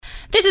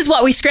This is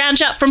what we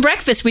scrounge up from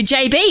breakfast with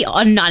JB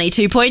on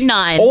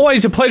 92.9.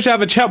 Always a pleasure to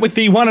have a chat with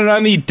the one and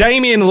only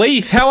Damien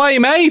Leith. How are you,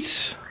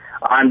 mate?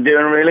 I'm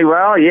doing really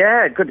well,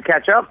 yeah. Good to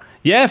catch up.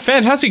 Yeah,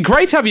 fantastic.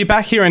 Great to have you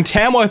back here in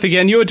Tamworth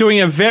again. You are doing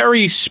a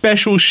very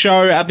special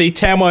show at the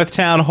Tamworth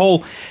Town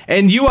Hall,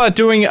 and you are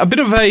doing a bit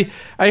of a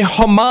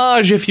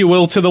homage, if you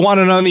will, to the one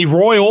and only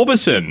Roy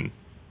Orbison.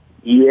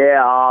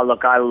 Yeah,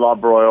 look, I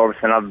love Roy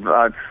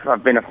Orbison.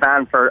 I've been a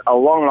fan for a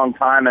long, long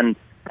time, and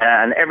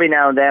every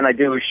now and then I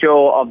do a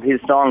show of his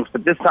songs,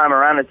 but this time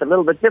around it's a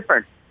little bit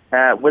different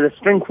with a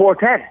string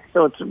quartet.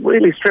 So it's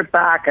really stripped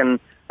back and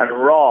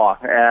raw.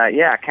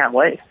 Yeah, I can't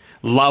wait.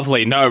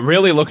 Lovely. No,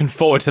 really looking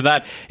forward to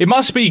that. It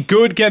must be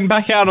good getting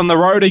back out on the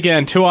road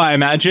again too, I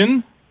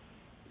imagine.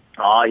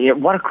 Oh, yeah,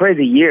 what a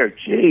crazy year.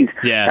 Jeez.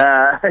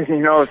 Yeah.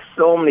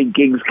 So many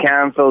gigs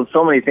cancelled,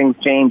 so many things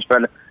changed,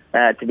 but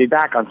to be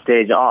back on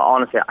stage,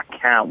 honestly, I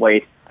can't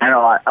wait. I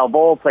know, of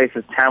all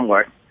places,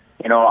 Tamworth,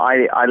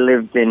 I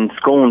lived in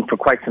Scone for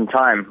quite some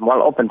time,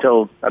 well, up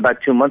until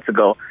about 2 months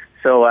ago.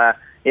 So,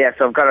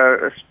 so I've got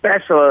a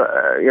special,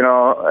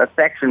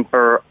 affection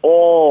for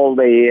all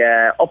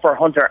the Upper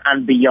Hunter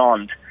and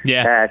beyond.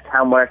 Yeah.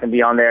 Tamworth and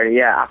beyond there.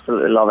 Yeah,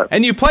 absolutely love it.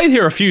 And you played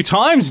here a few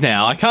times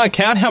now. I can't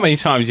count how many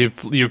times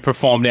you've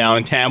performed now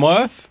in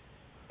Tamworth.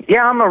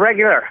 Yeah, I'm a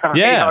regular.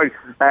 Yeah.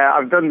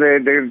 I've done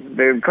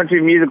the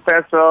Country Music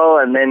Festival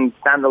and then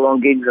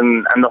standalone gigs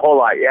and the whole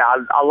lot. Yeah,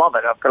 I love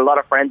it. I've got a lot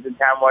of friends in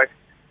Tamworth.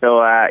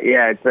 So,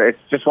 it's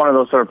just one of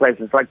those sort of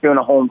places. It's like doing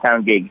a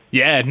hometown gig.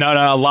 Yeah, no,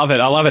 I love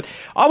it.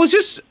 I was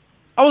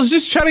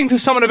just chatting to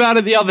someone about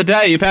it the other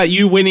day, about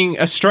you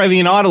winning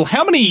Australian Idol.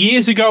 How many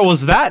years ago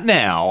was that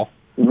now?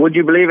 Would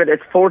you believe it?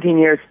 It's 14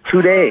 years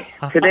today.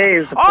 Today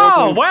is the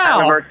 14th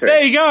anniversary.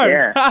 There you go.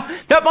 Yeah.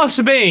 That must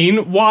have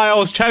been why I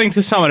was chatting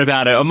to someone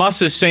about it. I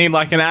must have seen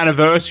like an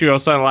anniversary or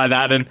something like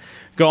that and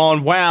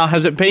gone, wow,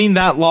 has it been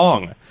that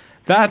long?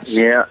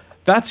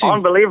 That's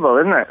unbelievable,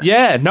 isn't it?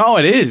 Yeah, no,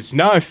 it is.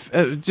 No,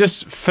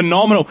 just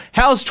phenomenal.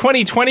 How's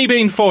 2020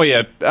 been for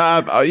you?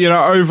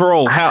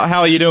 Overall,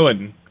 how are you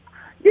doing?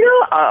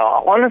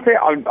 Honestly,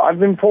 I've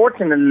been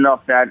fortunate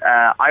enough that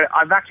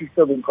I've actually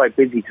still been quite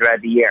busy throughout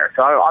the year.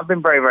 So I've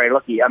been very, very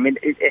lucky. I mean,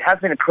 it has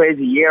been a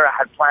crazy year. I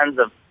had plans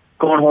of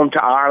going home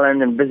to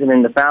Ireland and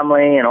visiting the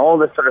family and all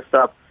this sort of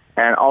stuff.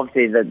 And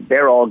obviously,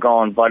 they're all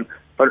gone. But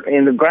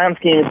in the grand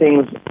scheme of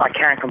things, I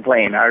can't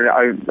complain.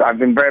 I've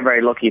been very,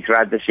 very lucky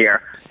throughout this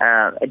year.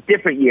 A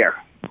different year.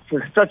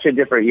 It's such a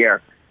different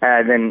year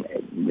than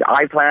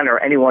I planned or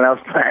anyone else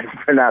planned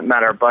for that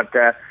matter. But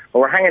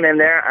we're hanging in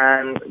there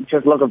and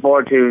just looking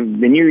forward to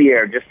the new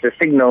year, just to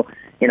signal,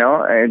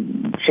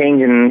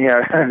 changing,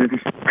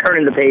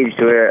 turning the page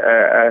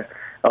to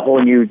a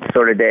whole new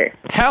sort of day.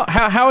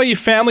 How are your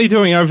family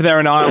doing over there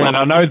in Ireland?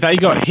 I know they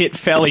got hit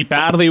fairly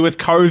badly with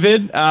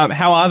COVID.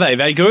 How are they?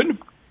 They good?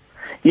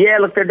 Yeah,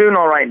 look, they're doing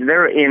all right.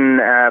 They're in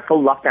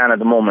full lockdown at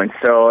the moment.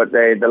 So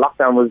the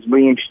lockdown was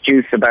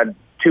reintroduced about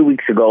 2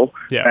 weeks ago.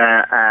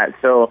 Yeah.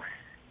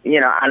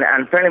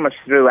 And fairly much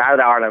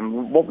throughout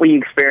Ireland, what we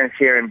experience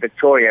here in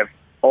Victoria,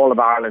 all of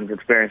Ireland's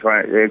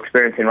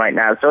experiencing right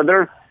now. So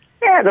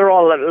they're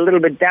all a little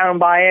bit down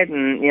by it,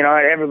 and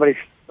everybody's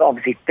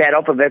obviously fed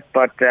up a bit.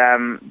 But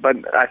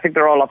I think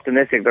they're all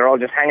optimistic. They're all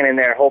just hanging in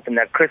there, hoping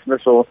that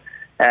Christmas will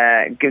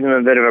give them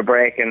a bit of a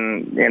break.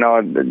 And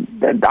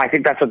I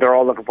think that's what they're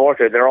all looking forward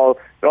to. They're all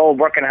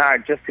working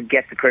hard just to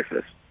get to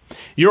Christmas.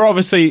 You're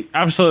obviously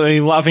absolutely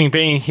loving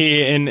being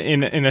here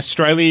in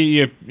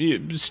Australia.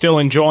 You're still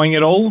enjoying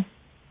it all?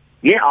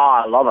 Yeah,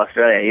 I love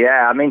Australia.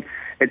 Yeah, I mean,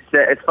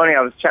 it's funny.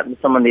 I was chatting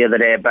to someone the other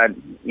day about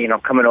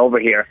coming over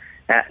here.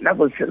 That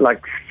was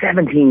like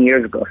 17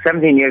 years ago.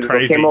 17 years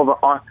Crazy. ago, came over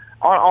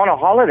on a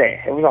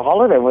holiday. It was a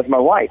holiday with my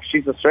wife.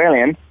 She's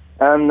Australian,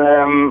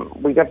 and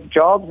we got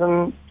jobs.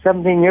 And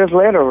 17 years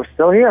later, we're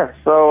still here.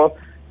 So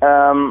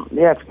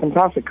it's a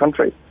fantastic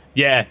country.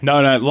 Yeah,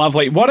 no,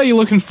 lovely. What are you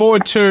looking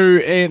forward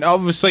to? And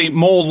obviously,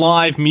 more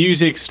live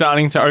music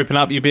starting to open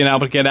up. You've been able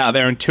to get out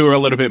there and tour a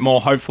little bit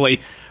more, hopefully,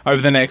 over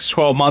the next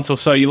 12 months or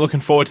so. You looking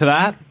forward to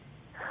that?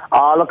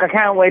 Look, I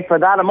can't wait for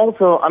that.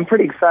 I'm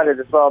pretty excited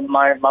as well.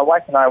 My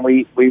wife and I,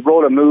 we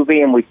wrote a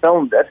movie and we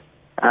filmed it.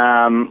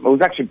 It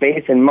was actually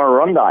based in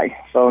Murrurundi,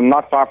 so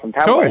not far from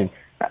Tamworth. Cool.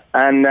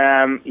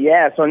 And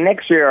so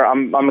next year,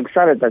 I'm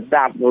excited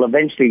that will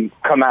eventually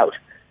come out.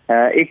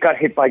 It got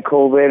hit by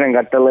COVID and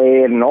got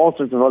delayed and all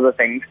sorts of other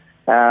things.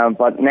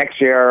 But next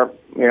year,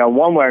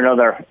 one way or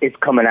another, it's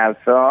coming out.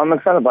 So I'm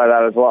excited by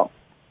that as well.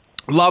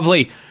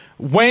 Lovely.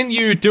 When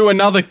you do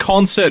another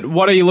concert,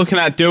 what are you looking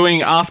at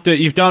doing after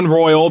you've done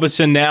Roy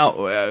Orbison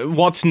now?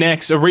 What's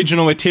next?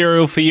 Original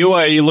material for you, or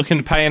are you looking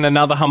to pay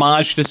another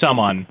homage to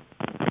someone?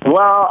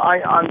 Well,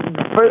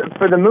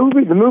 for the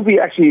movie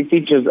actually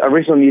features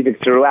original music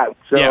throughout.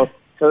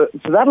 So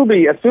that'll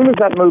be, as soon as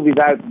that movie's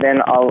out,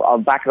 then I'll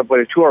back it up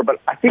with a tour.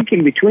 But I think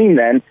in between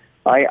then,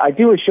 I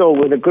do a show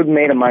with a good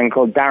mate of mine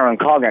called Darren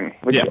Coggan,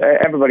 which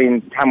everybody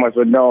in Tamworth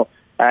would know.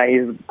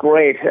 He's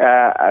great.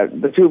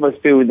 The two of us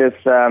do this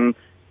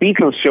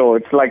Beatles show.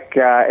 It's like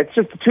it's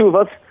just the two of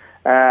us,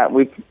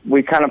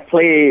 we kind of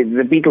play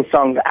the Beatles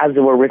songs as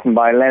they were written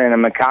by Lennon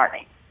and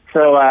McCartney.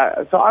 So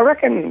I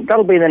reckon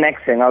that'll be the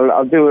next thing.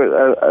 I'll do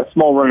a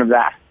small run of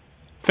that.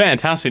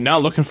 Fantastic. Now,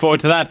 looking forward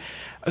to that.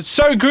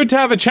 So good to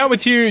have a chat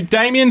with you,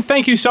 Damien.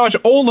 Thank you so much.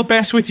 All the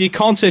best with your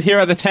concert here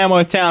at the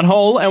Tamworth Town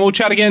Hall, and we'll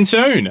chat again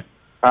soon.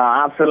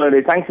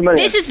 Absolutely. Thanks a million.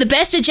 This is the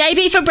best of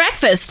JB for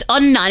breakfast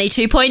on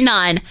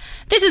 92.9.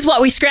 This is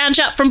what we scrounge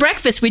up from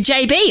breakfast with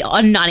JB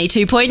on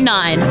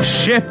 92.9.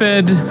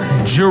 Shepherd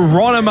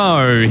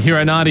Geronimo here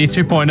at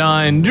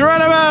 92.9.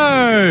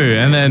 Geronimo!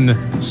 And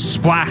then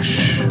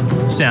splash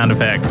sound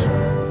effect,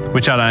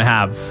 which I don't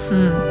have.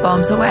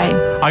 Bombs away.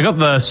 I got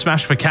the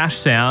smash for cash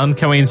sound.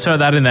 Can we insert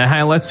that in there?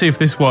 Hey, let's see if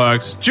this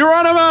works.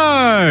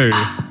 Geronimo!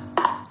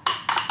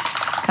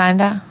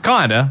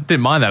 Kinda.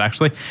 Didn't mind that,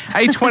 actually.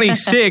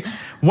 8:26.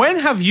 When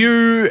have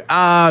you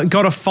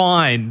got a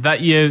fine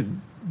that you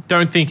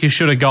don't think you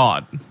should have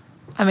got?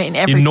 I mean, you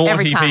every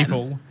naughty time.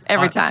 people.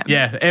 Every time.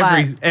 Yeah,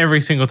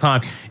 every single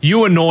time. You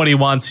were naughty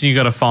once and you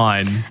got a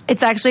fine.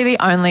 It's actually the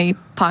only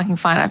parking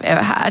fine I've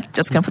ever had.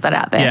 Just going to put that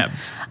out there. Yeah.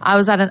 I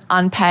was at an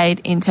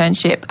unpaid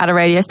internship at a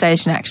radio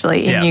station,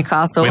 actually, in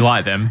Newcastle. We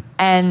like them.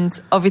 And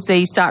obviously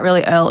you start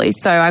really early.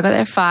 So I got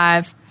there at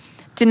 5.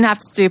 Didn't have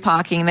to do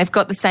parking. They've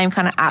got the same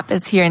kind of app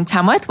as here in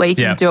Tamworth where you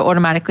can do it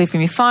automatically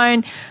from your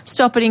phone,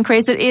 stop it,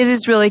 increase it. It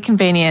is really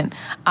convenient.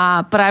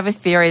 But I have a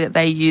theory that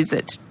they use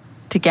it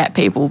to get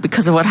people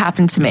because of what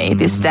happened to me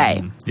this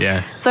day.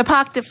 Yes. So I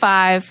parked at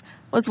 5,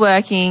 was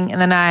working, and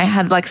then I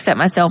had set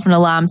myself an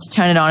alarm to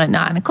turn it on at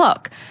 9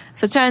 o'clock.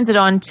 So it turns it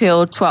on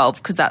till 12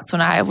 because that's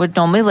when I would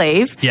normally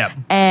leave. Yep.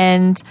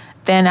 And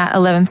then at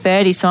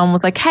 11:30, someone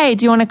was like, hey,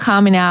 do you want to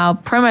come in our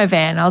promo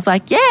van? I was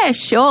like, yeah,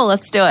 sure,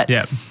 let's do it.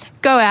 Yep.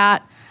 Go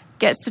out,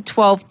 gets to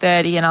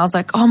 12:30, and I was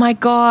like, oh my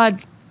God,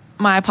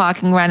 my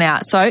parking ran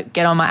out. So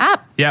get on my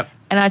app. Yep.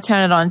 And I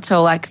turn it on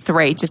till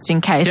 3 just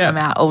in case I'm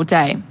out all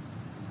day.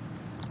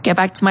 Get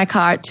back to my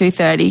car at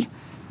 2:30,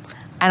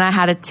 and I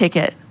had a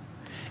ticket.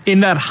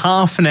 In that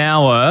half an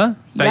hour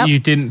that you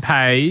didn't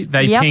pay,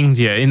 they pinged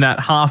you. In that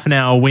half an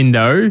hour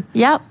window.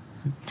 Yep.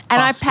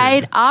 And Busted. I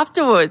paid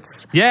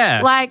afterwards.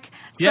 Yeah.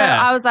 So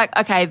I was like,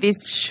 okay,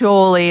 this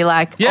surely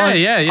on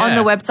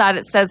the website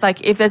it says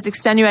if there's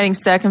extenuating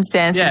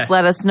circumstances,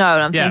 let us know.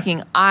 And I'm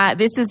thinking,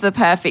 this is the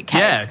perfect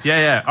case.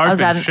 Yeah. I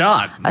was Open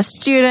shut. A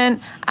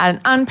student at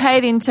an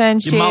unpaid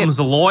internship. Your mum's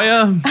a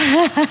lawyer.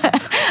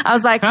 I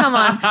was like, come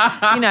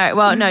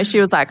on. No, she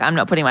was like, I'm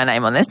not putting my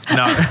name on this.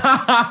 No.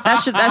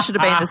 that should have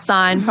been the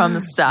sign from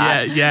the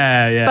start.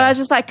 Yeah. But I was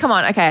just like, come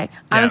on, okay,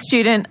 I'm a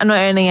student, I'm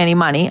not earning any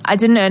money. I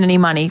didn't earn any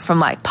money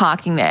from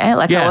parking there. I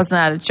wasn't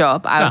at a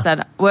job. I was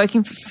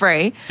working for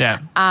free. Yeah.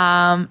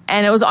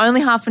 And it was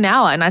only half an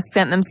hour, and I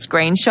sent them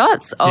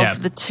screenshots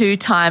of the 2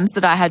 times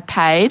that I had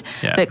paid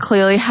that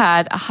clearly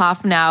had a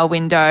half an hour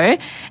window,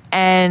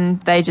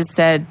 and they just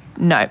said,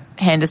 no,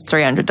 hand us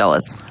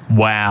 $300.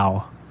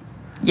 Wow.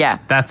 Yeah.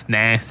 That's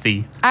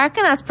nasty. I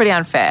reckon that's pretty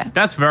unfair.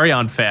 That's very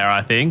unfair,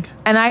 I think.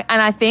 And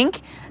I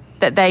think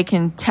that they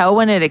can tell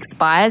when it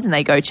expires and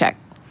they go check.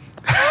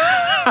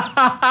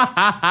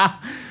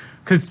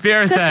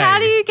 Conspiracy. Because how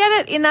do you get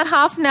it in that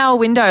half an hour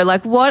window?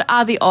 What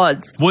are the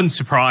odds? Wouldn't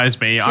surprise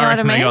me. Do you know what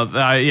I mean?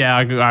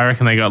 I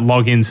reckon they got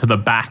logins to the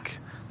back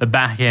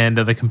end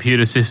of the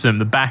computer system,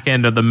 the back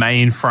end of the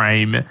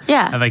mainframe.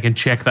 Yeah. And they can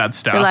check that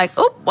stuff. They're like,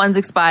 oh, one's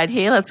expired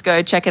here. Let's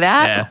go check it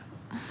out. Yeah.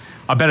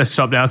 I better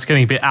stop now. It's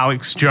getting a bit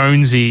Alex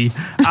Jonesy.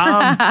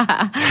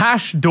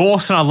 Tash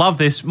Dawson, I love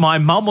this. My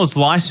mum was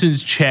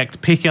license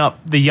checked picking up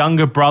the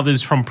younger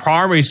brothers from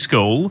primary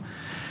school,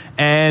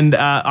 and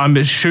I'm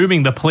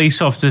assuming the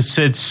police officer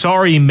said,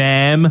 sorry,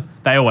 ma'am.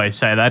 They always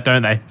say that,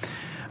 don't they?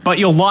 But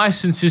your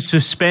license is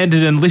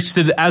suspended and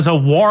listed as a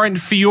warrant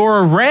for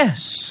your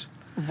arrest.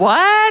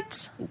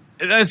 What?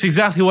 That's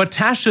exactly what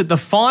Tash said. The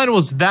fine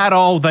was that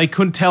old, they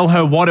couldn't tell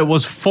her what it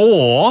was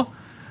for,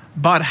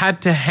 but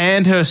had to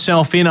hand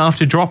herself in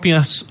after dropping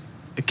us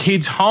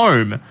kids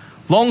home.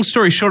 Long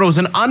story short, it was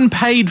an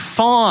unpaid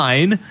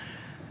fine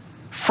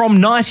from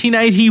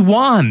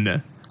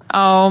 1981.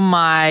 Oh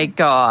my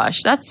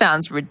gosh, that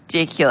sounds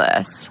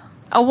ridiculous.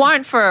 A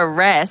warrant for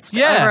arrest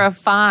over a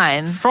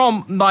fine.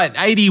 From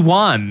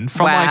 81.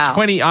 From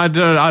 20. I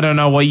don't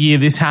know what year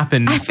this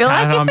happened. I feel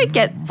like if it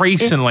gets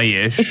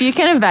recently-ish. If you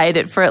can evade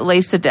it for at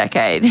least a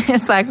decade,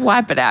 it's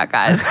wipe it out,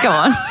 guys. Come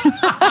on.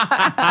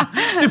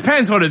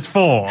 Depends what it's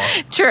for.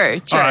 True.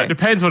 All right,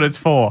 depends what it's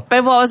for.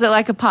 But what was it,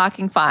 a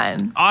parking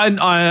fine?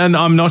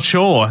 I'm not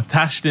sure.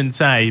 Tash didn't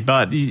say,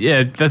 but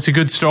yeah, that's a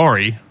good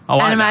story.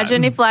 And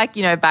imagine if, back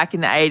in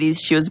the 80s,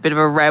 she was a bit of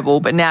a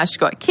rebel, but now she's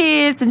got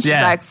kids and she's,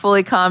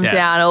 fully calmed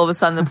down. All of a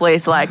sudden, the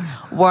police are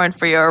warrant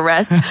for your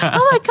arrest.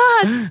 Oh, my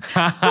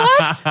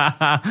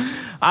God.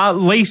 What?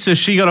 Lisa,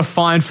 she got a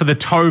fine for the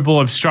tow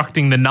ball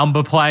obstructing the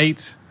number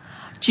plate.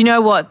 Do you know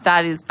what?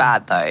 That is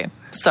bad, though.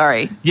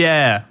 Sorry.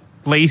 Yeah.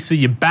 Lisa,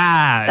 you're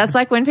bad. That's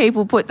like when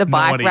people put the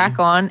bike rack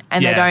on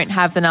and they don't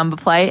have the number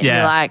plate and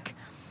you're like,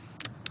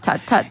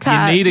 tut, tut,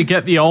 tut. You need to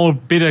get the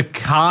old bit of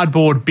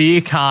cardboard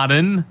beer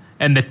carton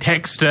and the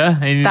texter,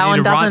 and you That need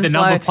one to write doesn't the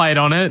flow. number plate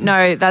on it.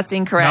 No, that's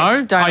incorrect.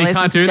 No? Don't Oh, you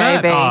listen can't to do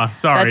JB. that? Oh,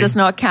 sorry. That does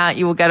not count.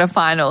 You will get a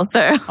final.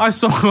 So I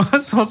saw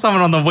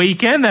someone on the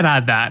weekend that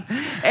had that.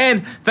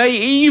 And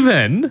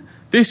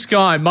this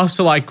guy must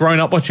have like grown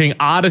up watching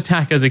Art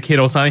Attack as a kid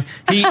or something.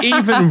 He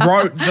even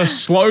wrote the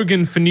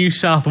slogan for New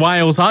South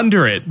Wales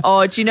under it.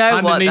 Oh, do you know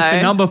what, though? Underneath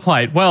the number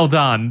plate. Well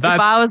done. If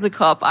I was a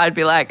cop, I'd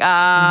be like,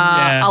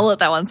 I'll let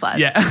that one slide.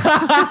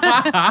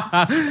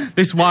 Yeah.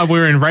 This is why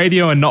we're in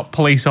radio and not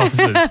police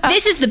officers.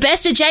 This is the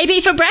best of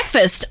JB for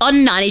breakfast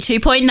on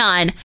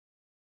 92.9.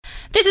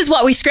 This is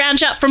what we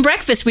scrounge up from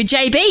breakfast with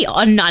JB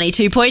on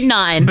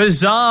 92.9.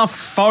 Bizarre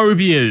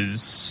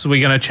phobias.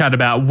 We're going to chat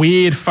about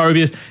weird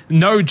phobias.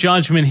 No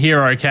judgment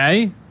here,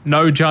 okay?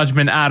 No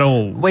judgment at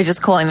all. We're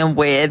just calling them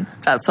weird.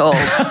 That's all.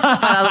 But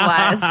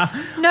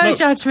otherwise, no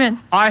judgment.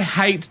 I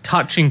hate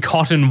touching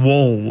cotton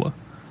wool.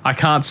 I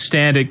can't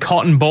stand it.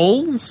 Cotton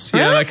balls,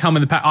 Really? they come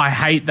in the pack. I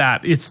hate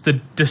that. It's the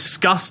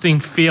disgusting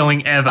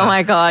feeling ever. Oh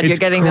my God, It's you're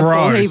getting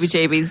gross. the full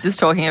heebie-jeebies just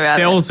talking about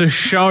There it. was a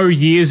show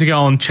years ago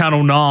on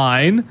Channel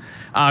 9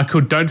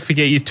 called Don't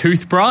Forget Your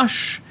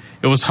Toothbrush.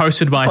 It was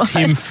hosted by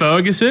Tim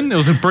Ferguson. It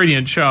was a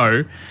brilliant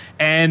show.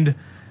 And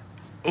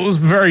it was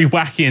very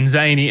wacky and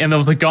zany. And there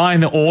was a guy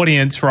in the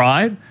audience,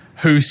 right,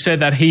 who said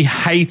that he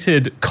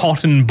hated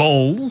cotton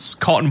wool.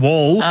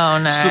 Oh,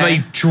 no. So they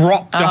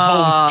dropped a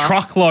whole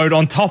truckload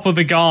on top of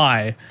the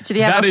guy. Did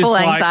he have That a is full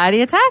like-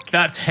 anxiety attack?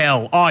 That's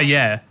hell. Oh,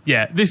 yeah.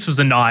 Yeah. This was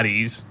the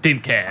 90s.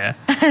 Didn't care.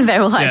 They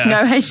were like,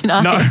 Yeah. no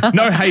H&R.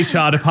 No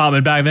HR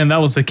department back then. That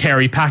was the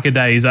Kerry Packer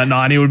days at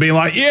night. He would be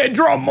like, yeah,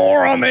 drop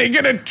more on there.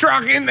 Get a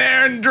truck in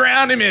there and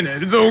drown him in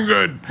it. It's all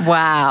good.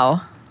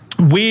 Wow.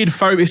 Weird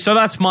phobia. So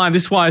that's mine.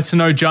 This is why it's a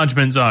no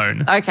judgment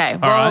zone. Okay,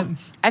 well, right.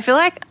 I feel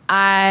like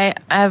I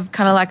have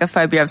kind of like a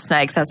phobia of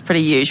snakes. That's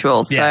pretty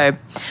usual. Yeah.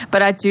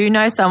 But I do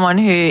know someone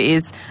who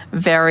is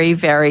very,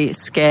 very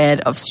scared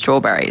of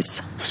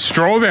strawberries.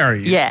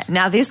 Strawberries. Yeah.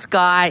 Now, this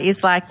guy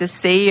is like the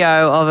CEO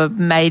of a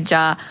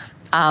major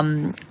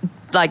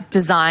like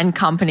design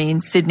company in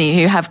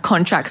Sydney who have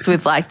contracts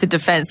with like the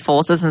defense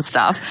forces and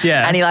stuff.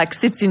 Yeah. And he like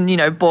sits in,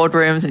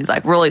 boardrooms and he's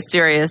like really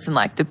serious and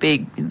like the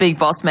big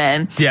boss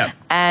man. Yeah.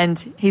 And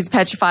he's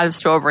petrified of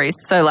strawberries.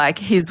 So like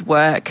his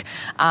work,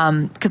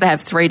 because they have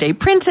 3D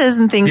printers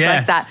and things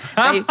Yes. like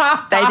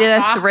that. They did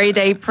a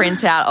 3D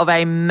printout of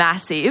a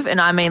massive,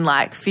 and I mean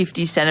like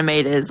 50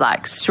 centimeters,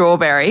 like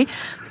strawberry,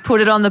 put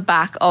it on the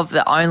back of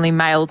the only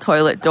male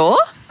toilet door.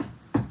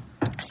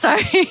 So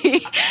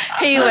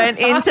he went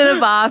into the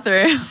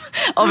bathroom,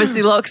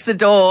 obviously locks the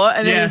door,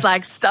 and then Yes. he's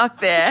like stuck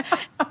there.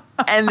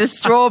 And the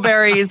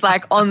strawberry is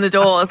like on the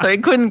door, so he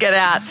couldn't get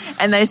out.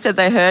 And they said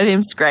they heard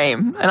him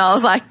scream. And I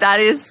was like, that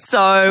is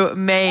so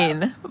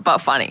mean, but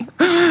funny.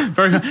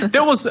 Very good.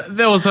 There was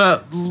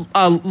a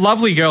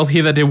lovely girl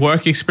here that did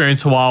work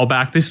experience a while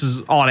back. This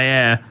is on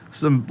air.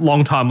 Some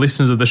long-time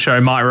listeners of the show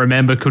might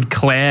remember, called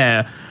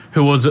Claire,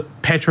 who was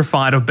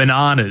petrified of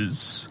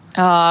bananas.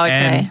 Oh, okay.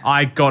 And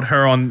I got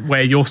her on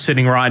where you're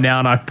sitting right now,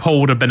 and I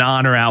pulled a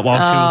banana out while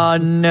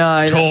she was no,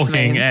 that's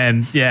talking, mean.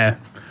 and yeah,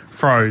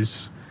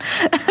 froze.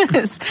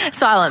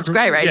 Silence,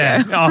 great radio.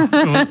 Yeah,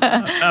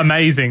 oh,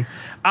 amazing.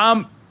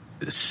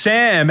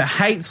 Sam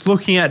hates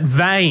looking at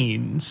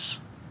veins.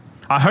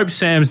 I hope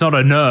Sam's not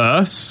a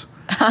nurse.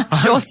 I'm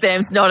sure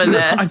Sam's not a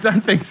I nurse.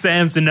 don't think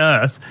Sam's a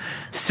nurse.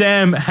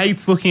 Sam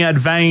hates looking at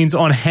veins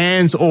on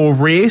hands or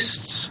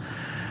wrists.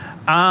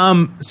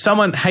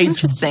 Someone hates.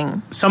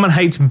 Interesting. Someone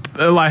hates,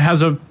 like,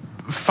 has a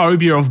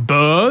phobia of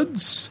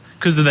birds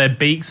because of their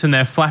beaks and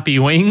their flappy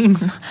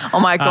wings. Oh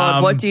my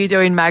God, what do you do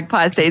in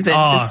magpie season?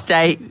 Just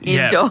stay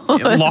indoors.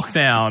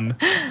 Lockdown.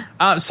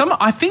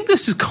 I think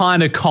this is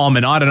kind of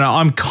common. I don't know.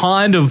 I'm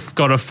kind of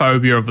got a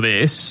phobia of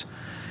this.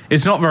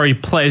 It's not very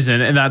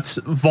pleasant, and that's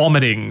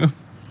vomiting.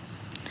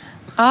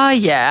 Oh,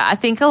 yeah. I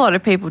think a lot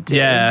of people do.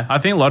 Yeah, I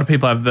think a lot of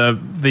people have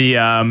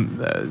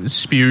the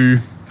spew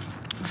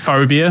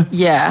phobia.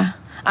 Yeah.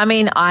 I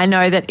mean, I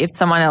know that if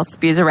someone else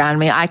spews around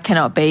me, I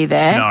cannot be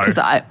there No. because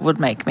it would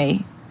make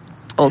me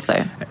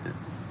also.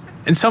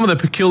 And some of the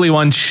peculiar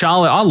ones,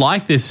 Charlotte, I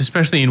like this,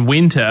 especially in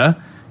winter.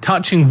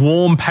 Touching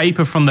warm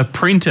paper from the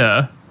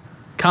printer,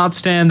 can't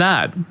stand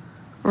that.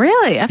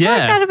 Really? I feel Yeah.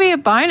 like that'd be a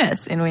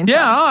bonus in winter.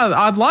 Yeah,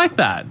 I'd like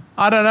that.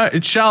 I don't know.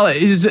 Charlotte,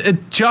 is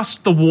it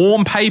just the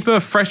warm paper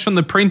fresh from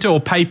the printer, or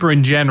paper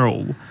in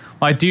general?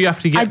 Like, do you have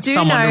to I get do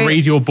someone to know-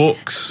 read your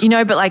books?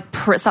 But like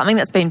something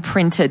that's been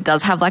printed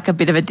does have like a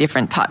bit of a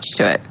different touch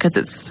to it because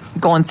it's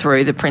gone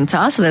through the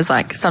printer. So there's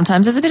like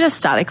sometimes there's a bit of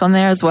static on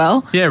there as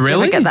well. Yeah, Do you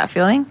really? ever get that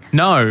feeling?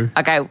 No.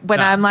 Okay, when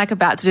No. I'm like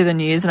about to do the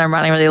news and I'm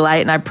running really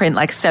late and I print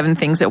like 7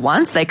 things at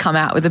once, they come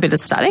out with a bit of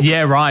static.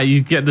 Yeah, right.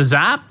 You get the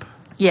zap.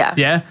 Yeah.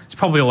 Yeah, it's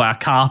probably all our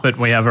carpet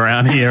we have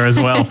around here as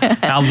well.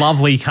 Our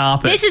lovely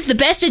carpet. This is the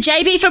best of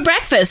JB for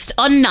breakfast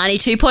on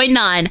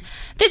 92.9.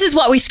 This is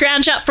what we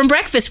scrounge up from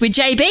breakfast with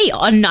JB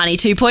on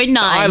 92.9.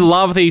 I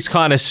love these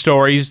kind of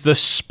stories. The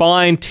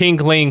spine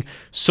tingling,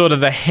 sort of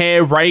the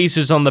hair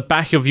raises on the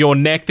back of your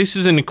neck. This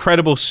is an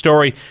incredible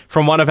story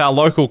from one of our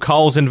local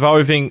Coles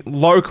involving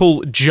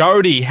local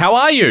Jody. How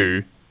are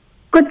you?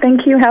 Good,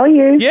 thank you. How are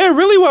you? Yeah,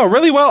 really well,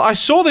 really well. I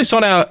saw this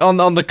on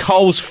on the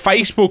Coles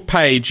Facebook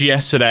page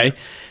yesterday.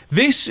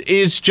 This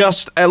is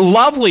just a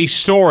lovely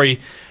story,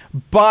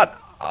 but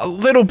a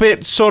little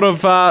bit sort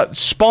of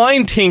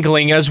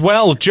spine-tingling as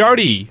well.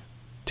 Jody,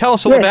 tell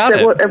us all about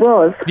it. It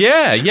was.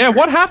 Yeah.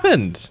 What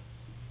happened?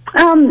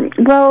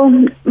 Well,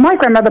 my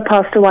grandmother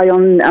passed away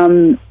on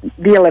the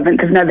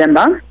 11th of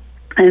November,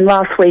 and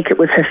last week it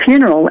was her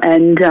funeral,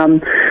 and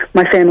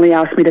my family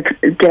asked me to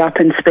get up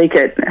and speak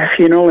at her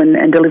funeral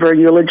and deliver a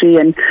eulogy,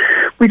 and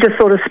we just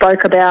sort of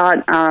spoke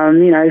about,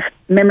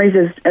 memories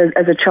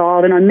as a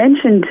child, and I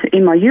mentioned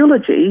in my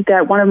eulogy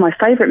that one of my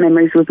favourite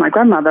memories with my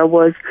grandmother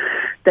was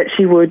that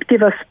she would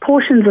give us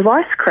portions of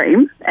ice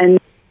cream and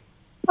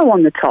go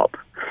on the top.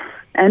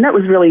 And that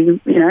was really,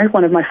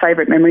 one of my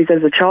favourite memories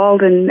as a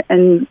child. And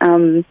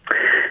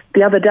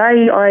the other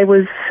day I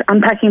was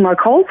unpacking my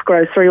Coles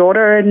grocery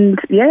order and,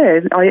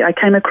 I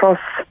came across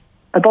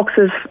a box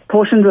of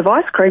portions of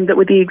ice cream that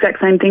were the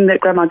exact same thing that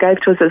Grandma gave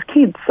to us as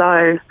kids.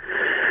 So,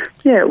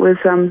 it was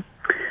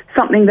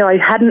something that I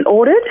hadn't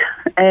ordered.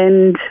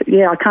 And,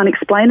 I can't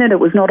explain it. It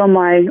was not on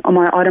my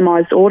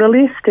itemised order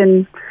list.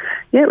 And,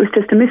 it was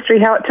just a mystery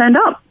how it turned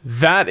up.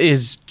 That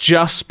is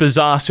just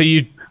bizarre. So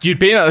you'd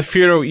been at the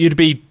funeral,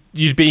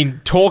 you'd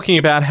been talking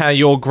about how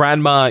your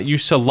grandma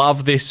used to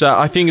love this,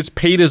 I think it's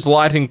Peter's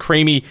Light and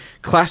Creamy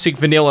Classic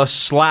Vanilla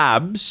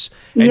Slabs,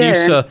 and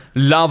used to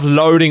love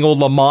loading all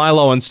the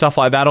Milo and stuff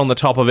like that on the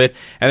top of it,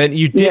 and then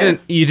you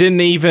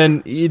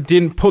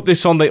didn't put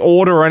this on the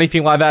order or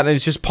anything like that, and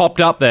it's just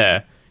popped up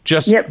there.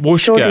 Just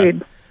whooshka. Sure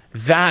did.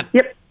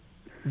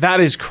 That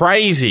is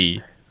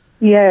crazy.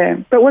 Yeah,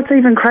 but what's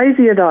even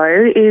crazier,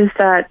 though, is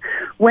that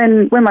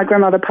when my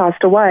grandmother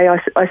passed away, I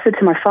said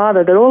to my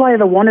father that all I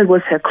ever wanted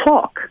was her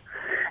clock.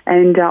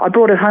 And I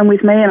brought it home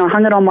with me and I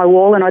hung it on my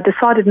wall, and I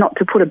decided not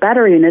to put a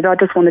battery in it. I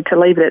just wanted to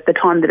leave it at the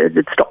time that it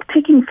had stopped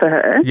ticking for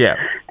her. Yeah.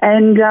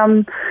 And,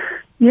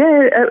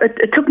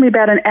 it took me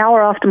about an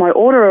hour after my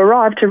order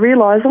arrived to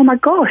realise, oh, my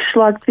gosh,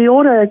 like the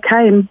order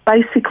came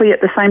basically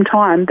at the same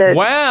time that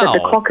the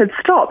clock had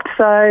stopped.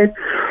 So,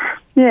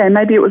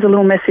 maybe it was a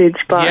little message,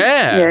 but,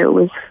 it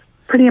was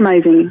pretty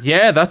amazing.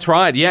 Yeah, that's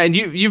right. Yeah, and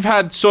you've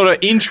had sort of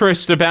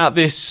interest about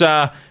this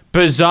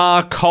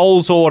bizarre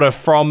Coles order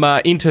from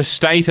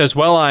interstate as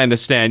well, I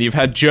understand. You've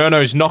had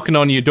journos knocking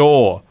on your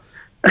door.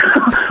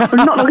 I'm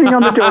not knocking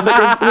on the door,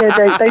 but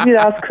they did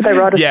ask, could they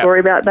write a story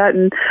about that?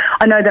 And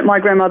I know that my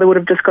grandmother would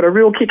have just got a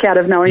real kick out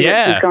of knowing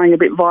that she was going a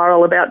bit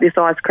viral about this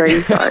ice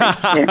cream. So,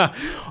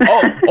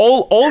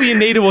 all you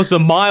needed was the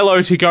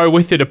Milo to go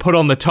with it to put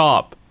on the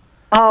top.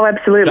 Oh,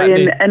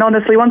 absolutely. And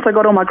honestly, once I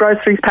got all my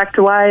groceries packed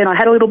away and I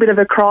had a little bit of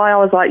a cry, I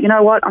was like, you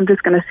know what, I'm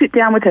just going to sit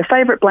down with her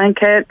favourite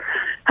blanket,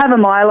 have a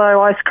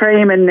Milo ice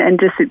cream and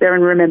just sit there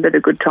and remember the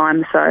good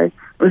times. So it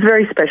was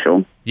very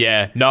special.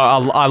 Yeah, no,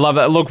 I love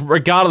that. Look,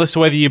 regardless of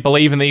whether you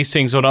believe in these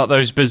things or not,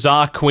 those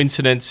bizarre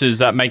coincidences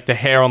that make the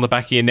hair on the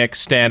back of your neck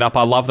stand up,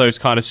 I love those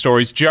kind of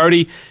stories.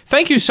 Jody,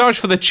 thank you so much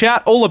for the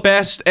chat. All the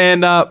best,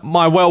 and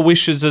my well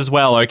wishes as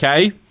well,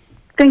 okay?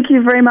 Thank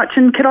you very much.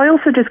 And could I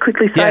also just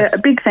quickly say a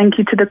big thank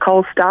you to the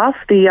Coles staff,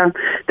 the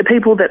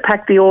people that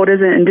pack the orders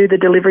and do the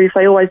deliveries.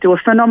 They always do a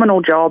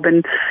phenomenal job,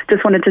 and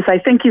just wanted to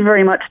say thank you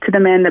very much to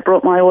the man that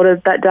brought my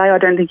order that day. I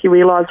don't think he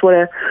realised what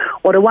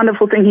a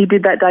wonderful thing he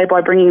did that day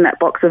by bringing that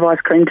box of ice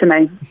cream to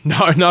me.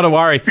 No, not a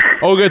worry.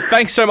 All good.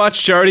 Thanks so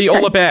much, Jody.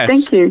 All the best.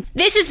 Thank you.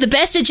 This is the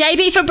best of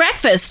JB for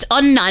breakfast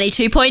on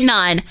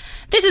 92.9.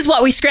 This is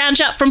what we scrounge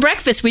up from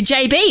breakfast with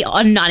JB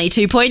on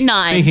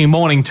 92.9. Thinking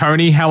morning,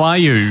 Toni. How are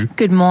you?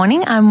 Good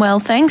morning. I'm well,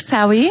 thanks.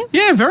 How are you?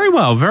 Yeah, very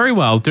well, very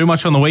well. Do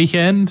much on the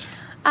weekend?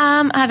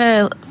 I had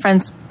a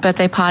friend's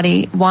birthday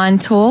party wine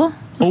tour.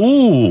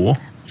 Ooh.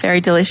 Very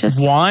delicious.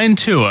 Wine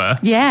tour?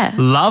 Yeah.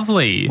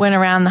 Lovely. Went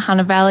around the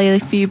Hunter Valley a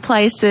few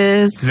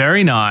places.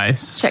 Very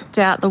nice. Checked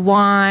out the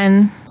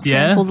wine.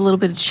 Sampled a little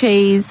bit of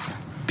cheese.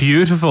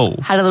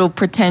 Beautiful. Had a little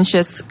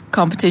pretentious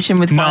competition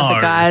with one of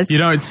the guys. You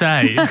don't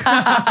say.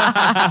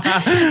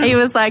 He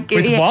was like...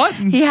 what?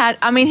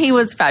 He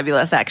was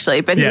fabulous,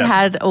 actually, but he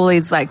had all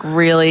these, like,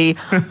 really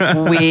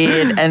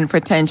weird and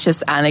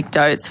pretentious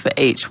anecdotes for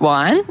each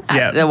wine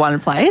at the one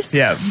place.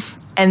 Yeah.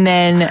 And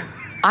then...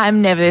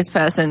 I'm never this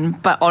person,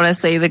 but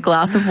honestly, the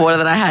glass of water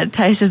that I had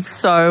tasted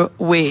so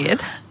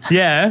weird.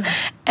 Yeah.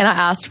 And I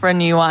asked for a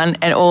new one,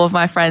 and all of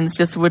my friends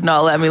just would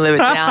not let me live it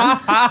down.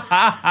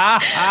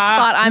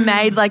 But I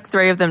made like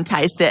 3 of them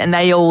taste it, and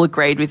they all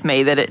agreed with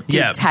me that it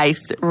did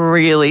taste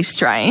really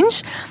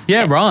strange.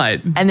 Yeah, right.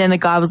 And then the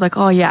guy was like,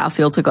 oh, yeah, our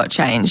filter got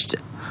changed.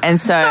 And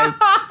so,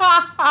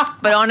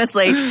 but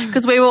honestly,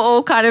 because we were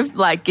all kind of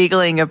like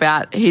giggling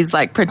about his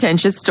like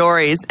pretentious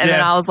stories, and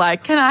then I was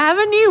like, can I have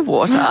a new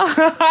water?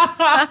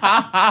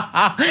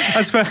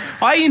 That's fair.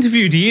 I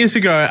interviewed years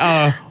ago,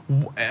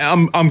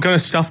 I'm going to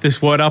stuff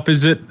this word up,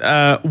 is it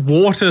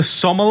water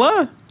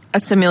sommelier? A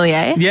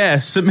sommelier?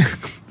 Yeah.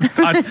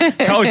 I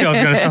told you I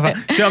was going to stuff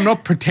it. See, I'm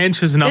not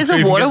pretentious enough to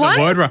even get the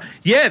word right.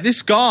 Yeah,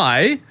 this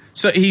guy,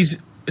 so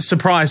he's,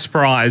 surprise,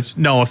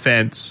 no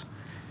offense,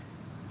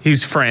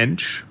 he's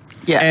French.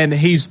 Yeah. And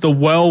he's the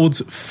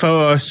world's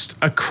first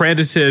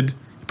accredited,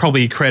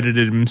 probably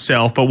accredited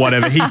himself, but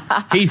whatever.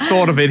 He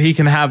thought of it. He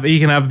can have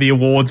the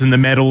awards and the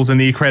medals and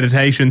the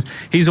accreditations.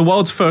 He's the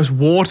world's first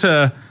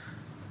water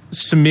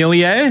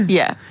sommelier.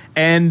 Yeah.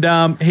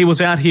 And he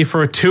was out here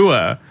for a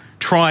tour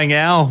trying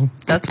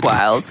That's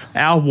wild.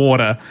 our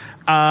water.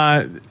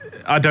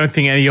 I don't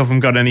think any of them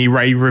got any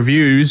rave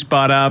reviews,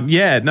 but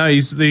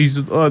he's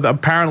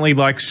apparently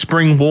like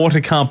spring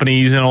water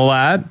companies and all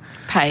that.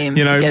 Pay him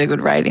to get a good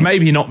rating.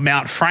 Maybe not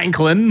Mount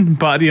Franklin,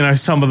 but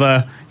some of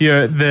the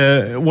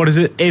what is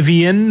it,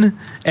 Evian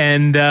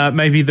and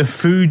maybe the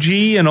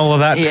Fuji and all of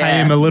that pay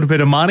him a little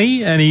bit of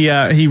money, and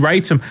he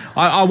rates them.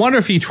 I wonder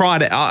if he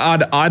tried it.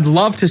 I'd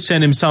love to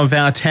send him some of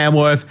our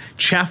Tamworth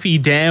Chaffey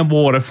Dam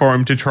water for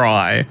him to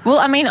try. Well,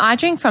 I mean, I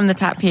drink from the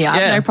tap here. I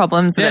have no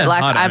problems with it.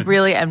 Like, I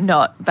really am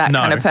not that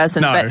kind of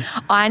person. No. But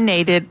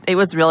it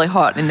was really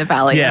hot in the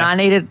valley, and I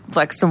needed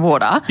like some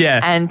water. Yeah,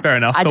 and fair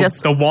enough.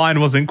 The wine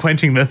wasn't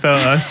quenching the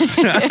thirst.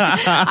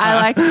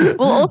 I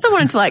also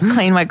wanted to like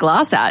clean my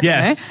glass out.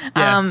 Yes. You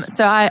know?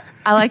 So I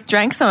like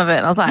drank some of it,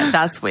 and I was like,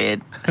 that's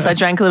weird. So I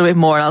drank a little bit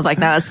more, and I was like,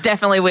 no, that's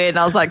definitely weird. And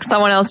I was like,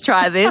 someone else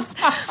try this.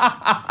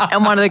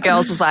 And one of the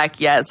girls was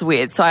like, yeah, it's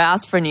weird. So I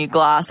asked for a new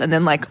glass, and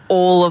then like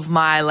all of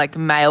my like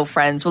male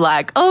friends were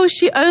like, oh,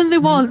 she only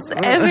wants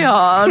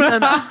Evian.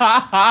 And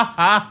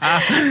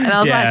I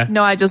was like,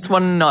 no, I just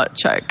want to not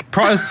choke.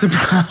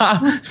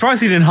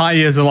 Surprised he didn't hire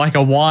you as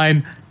a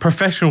wine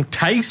professional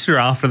taster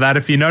after that,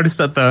 if you noticed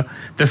that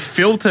the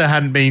filter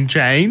hadn't been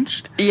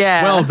changed.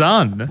 Yeah. Well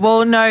done.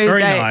 Well, no.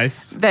 Very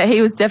nice. That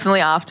he was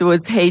definitely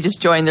afterwards, he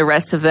just joined the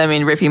rest of them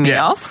in ripping me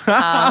off.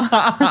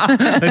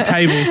 The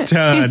tables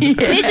turned. Yeah.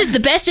 This is the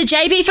best of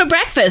JB for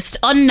breakfast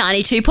on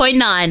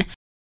 92.9.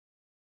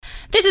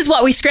 This is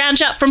what we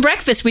scrounge up from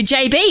breakfast with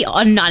JB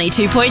on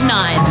 92.9.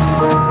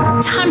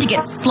 Time to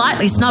get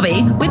slightly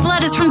snobby with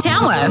letters from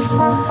Tamworth.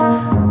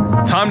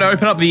 Time to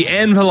open up the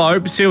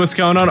envelope, see what's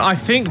going on. I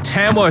think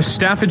Tamworth,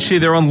 Staffordshire,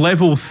 they're on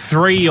level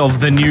 3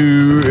 of the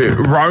new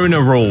Rona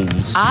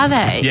rules. Are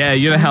they? Yeah,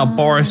 you know how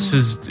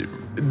Boris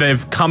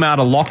they've come out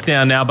of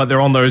lockdown now, but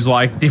they're on those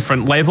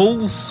different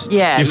levels.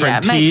 Yeah,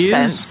 different tiers.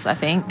 Makes sense, I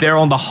think. They're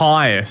on the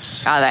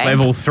highest. Are they?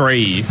 Level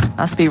 3.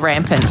 Must be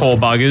rampant. Poor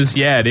buggers.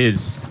 Yeah, it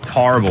is. It's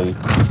horrible.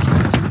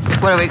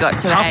 What have we got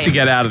today? Tough to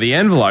get out of the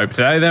envelope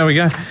today. There we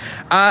go.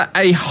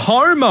 A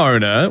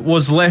homeowner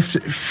was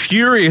left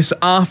furious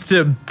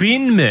after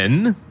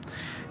binmen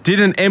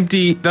didn't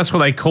empty. That's what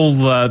they call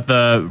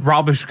the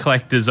rubbish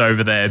collectors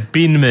over there.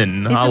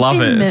 Binmen. I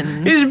love it.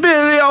 He's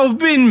the old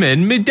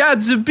binman. My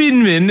dad's a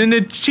binman and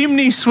a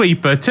chimney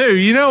sweeper too.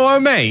 You know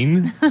what I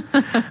mean?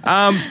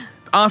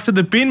 After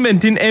the binman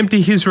didn't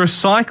empty his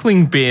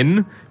recycling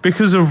bin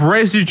because of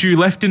residue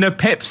left in a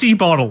Pepsi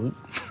bottle.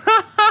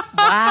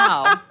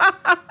 Wow.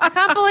 I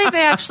can't believe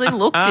they actually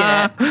looked in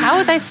it. How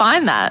would they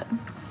find that?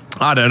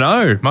 I don't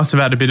know. Must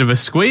have had a bit of a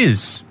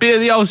squeeze. Bit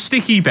of the old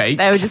sticky bait.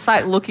 They were just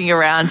looking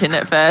around in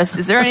it first.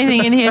 Is there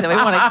anything in here that we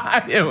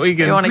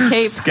want to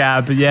keep?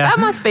 Scab, yeah. That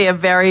must be a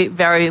very,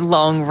 very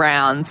long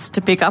round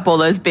to pick up all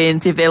those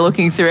bins if they're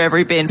looking through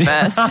every bin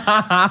first. The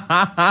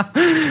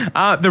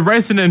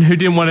resident who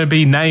didn't want to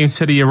be named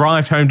said he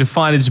arrived home to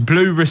find his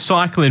blue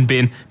recycling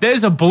bin.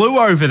 There's a blue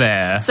over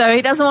there. So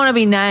he doesn't want to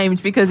be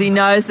named because he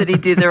knows that he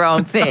did the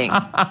wrong thing.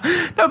 No,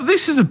 but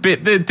this is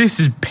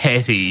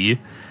petty.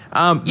 You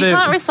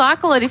can't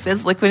recycle it if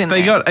there's liquid in there.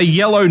 They got a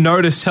yellow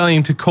notice telling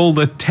him to call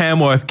the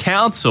Tamworth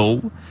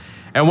Council,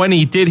 and when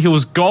he did, he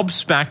was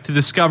gobsmacked to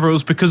discover it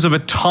was because of a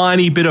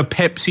tiny bit of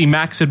Pepsi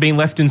Max had been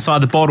left inside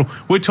the bottle.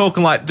 We're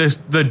talking like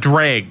the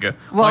dreg.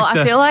 Well,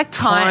 I feel like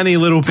tiny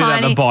little bit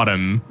at the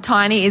bottom.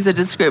 Tiny is a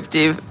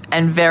descriptive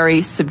and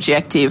very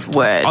subjective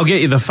word. I'll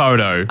get you the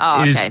photo.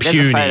 Oh, it is okay. puny.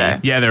 There's a photo.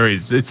 Yeah, there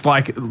is. It's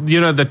like,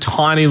 the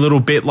tiny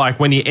little bit, like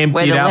when you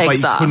empty it out, but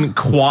you couldn't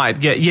quite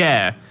get.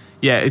 Yeah.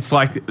 Yeah, it's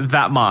like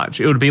that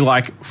much. It would be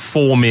like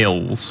 4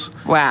 mils.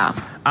 Wow.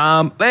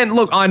 And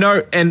look, I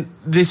know, and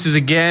this is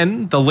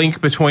again the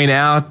link between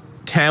our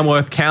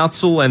Tamworth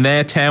Council and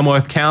their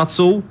Tamworth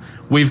Council.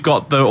 We've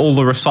got all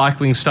the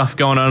recycling stuff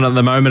going on at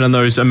the moment, and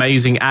those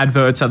amazing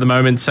adverts at the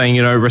moment saying,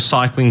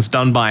 recycling's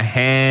done by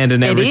hand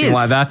and everything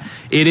like that.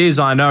 It is,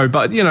 I know,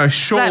 but surely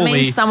so that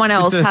means someone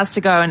else has to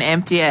go and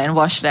empty it and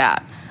wash it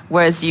out,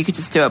 whereas you could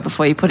just do it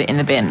before you put it in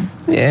the bin.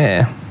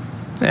 Yeah.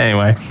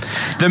 Anyway,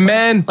 the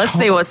man... Let's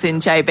see what's in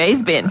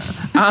JB's bin.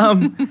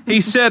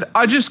 He said,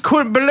 I just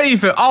couldn't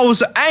believe it. I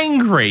was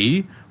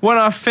angry when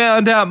I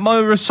found out my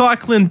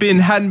recycling bin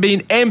hadn't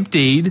been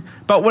emptied,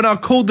 but when I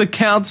called the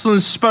council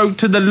and spoke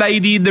to the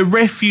lady in the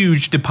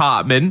refuge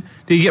department...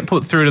 Did he get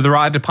put through to the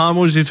right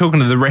department? Was he talking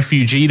to the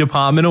refugee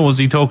department, or was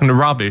he talking to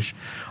rubbish?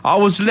 I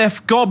was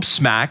left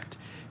gobsmacked.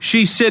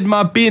 She said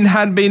my bin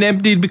hadn't been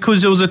emptied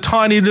because there was a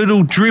tiny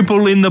little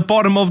dribble in the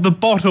bottom of the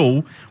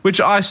bottle, which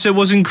I said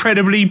was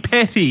incredibly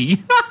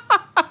petty.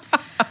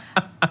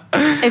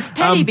 It's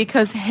petty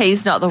because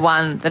he's not the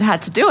one that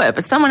had to do it,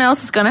 but someone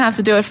else is going to have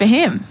to do it for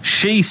him.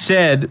 She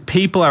said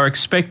people are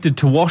expected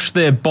to wash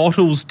their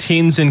bottles,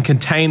 tins and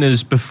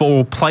containers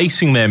before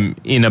placing them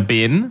in a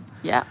bin.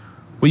 Yeah.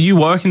 Were you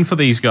working for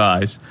these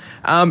guys?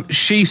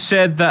 She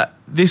said that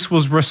this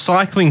was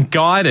recycling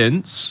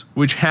guidance,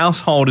 which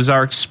householders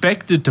are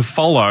expected to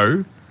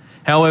follow.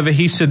 However,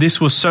 he said this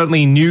was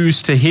certainly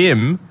news to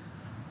him.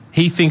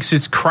 He thinks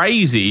it's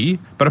crazy,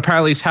 but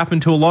apparently it's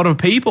happened to a lot of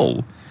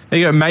people.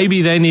 They go,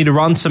 maybe they need to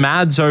run some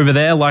ads over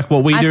there like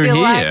what we do here.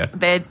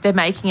 Like they're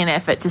making an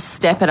effort to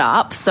step it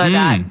up so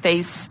that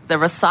the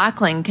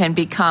recycling can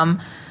become,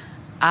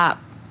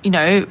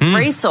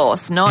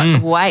 resource,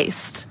 not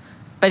waste.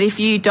 But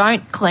if you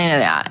don't clean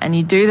it out and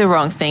you do the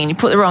wrong thing and you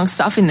put the wrong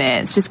stuff in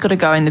there, it's just got to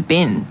go in the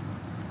bin.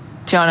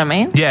 Do you know what I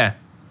mean? Yeah.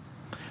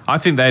 I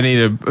think they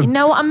need You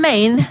know what I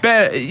mean?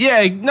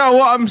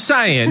 What I'm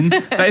saying.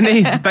 they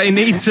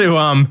need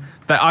to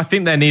I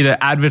think they need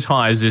to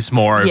advertise this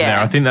more over there.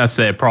 I think that's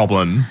their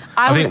problem.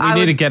 I think we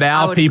need to get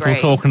our people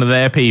talking to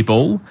their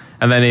people,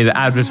 and they need to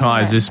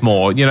advertise this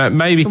more. You know,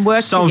 maybe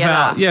some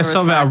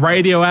of our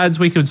radio ads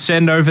we could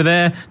send over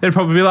there. They'd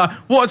probably be like,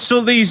 "What's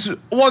all these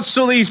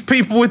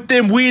people with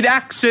them weird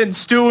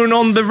accents doing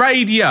on the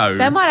radio?"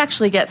 That might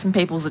actually get some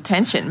people's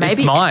attention.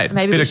 Maybe Bit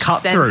we of should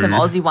cut send through. some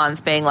Aussie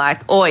ones being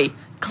like, "Oi,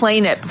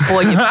 clean it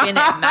before you bin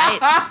it,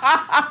 mate."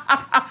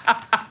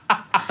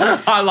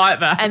 I like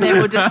that. And then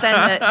we'll just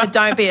send the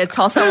 "Don't be a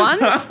tosser"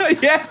 ones.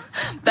 Yeah,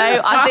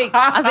 I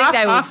think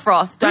they will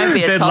froth. Don't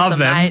be a They'd tosser, love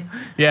them. mate.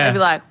 Yeah, they'd be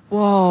like,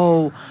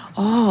 "Whoa,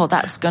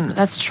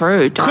 that's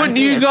true." Couldn't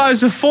you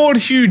guys afford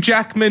Hugh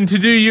Jackman to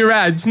do your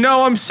ads?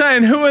 No, I'm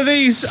saying, who are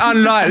these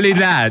unlikely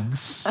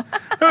lads?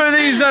 Who are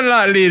these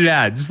unlikely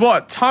lads?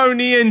 What,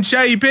 Toni and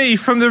JB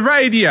from the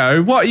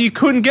radio? What, you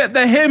couldn't get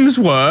the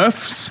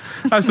Hemsworths?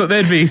 That's what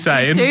they'd be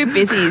saying. He's too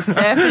busy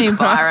surfing in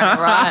Byron,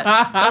 all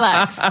right?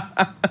 Relax.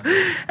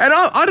 And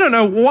I don't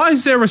know, why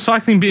is there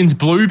recycling bins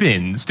blue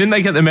bins? Didn't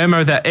they get the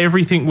memo that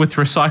everything with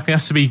recycling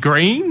has to be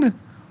green?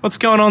 What's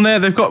going on there?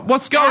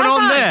 What's going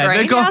on there?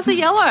 Green, how's a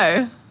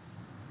yellow?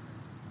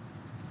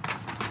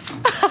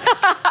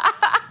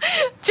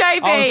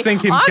 JB, I was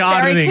thinking I'm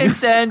gardening. very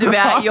concerned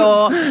about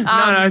your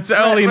no, it's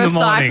early in the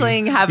morning.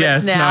 recycling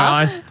habits yes,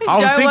 now. No, I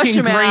was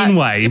thinking green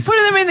waste. You're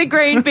putting them in the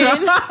green bin.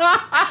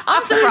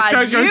 I'm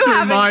surprised you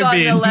haven't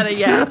gotten a letter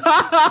yet.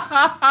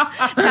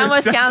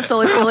 Tamworth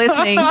Council, if you're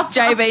listening,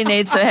 JB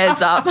needs a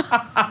heads up.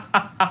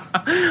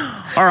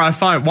 All right,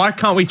 fine. Why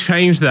can't we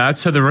change that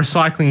so the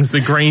recycling's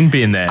the green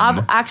bin then?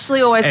 I've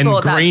actually always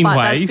thought that, but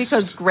waste. that's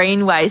because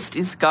green waste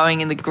is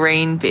going in the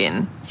green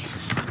bin.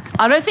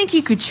 I don't think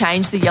you could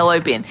change the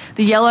yellow bin.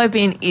 The yellow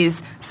bin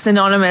is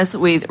synonymous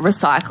with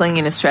recycling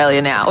in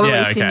Australia now, or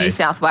at least in New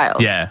South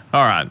Wales. Yeah,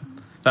 all right.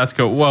 That's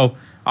cool. Well,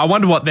 I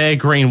wonder what their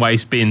green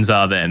waste bins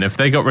are then. If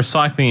they got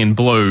recycling in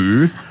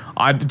blue,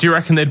 do you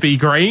reckon they'd be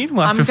green?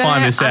 We'll have to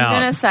find this out. I'm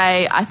going to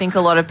say I think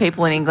a lot of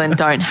people in England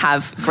don't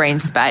have green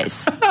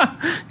space.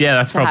 Yeah,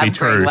 that's probably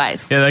true. Green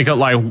waste. Yeah, they got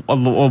like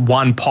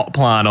one pot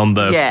plant on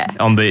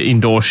the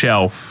indoor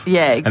shelf.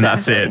 Yeah, exactly. And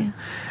that's it.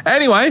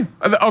 Anyway,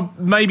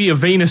 maybe a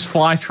Venus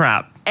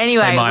flytrap.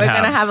 Anyway, we're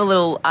going to have a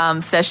little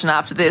session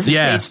after this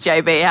and teach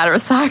JB how to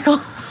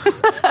recycle.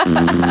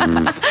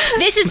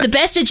 This is the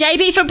best of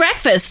JB for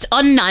breakfast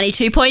on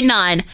 92.9.